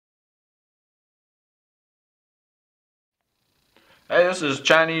Hey, this is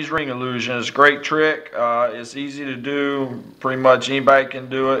Chinese ring illusion. It's a great trick. It's easy to do. Pretty much anybody can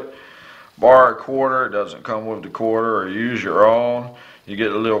do it. Borrow a quarter. It doesn't come with the quarter, or use your own. You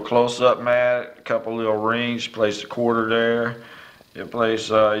get a little close-up mat, a couple little rings. Place the quarter there. You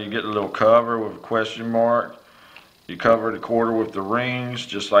get a little cover with a question mark. You cover the quarter with the rings,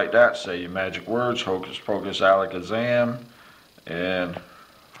 just like that. Say your magic words, hocus pocus alakazam, and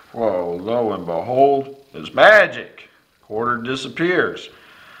whoa, lo and behold, it's magic. Quarter disappears.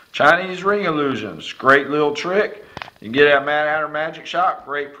 Chinese ring illusions. Great little trick. You can get it at Madhatter Magic Shop.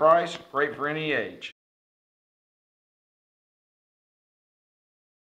 Great price. Great for any age.